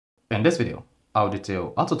In this video, I'll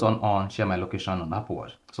detail how to turn on Share My Location on Apple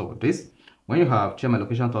Watch. So with this, when you have Share My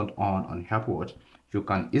Location turned on your Apple Watch, you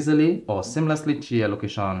can easily or seamlessly share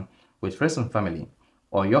location with friends and family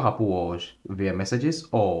on your Apple Watch via messages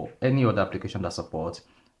or any other application that supports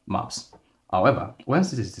maps. However, once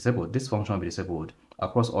this is disabled, this function will be disabled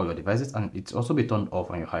across all your devices and it's also be turned off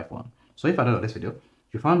on your iPhone. So if I don't know this video,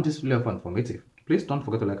 if you found this video informative, please don't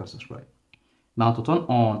forget to like and subscribe. Now to turn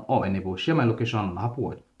on or enable Share My Location on Apple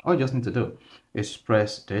Watch, all you just need to do is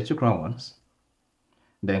press the two crown ones,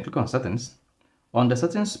 then click on Settings. On the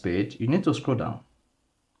Settings page, you need to scroll down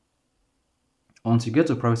until you get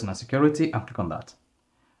to Privacy and Security and click on that.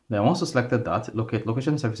 Then once you selected that, locate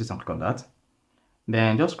Location Services and click on that.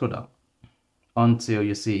 Then just scroll down until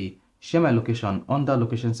you see Share My Location under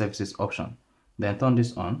Location Services option. Then turn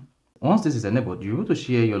this on. Once this is enabled, you're able to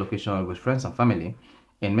share your location with friends and family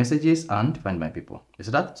in messages and Find My People. You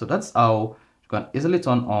see that? So that's how you can easily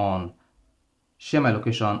turn on Share My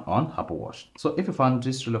Location on Apple Watch. So if you found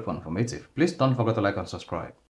this really informative, please don't forget to like and subscribe.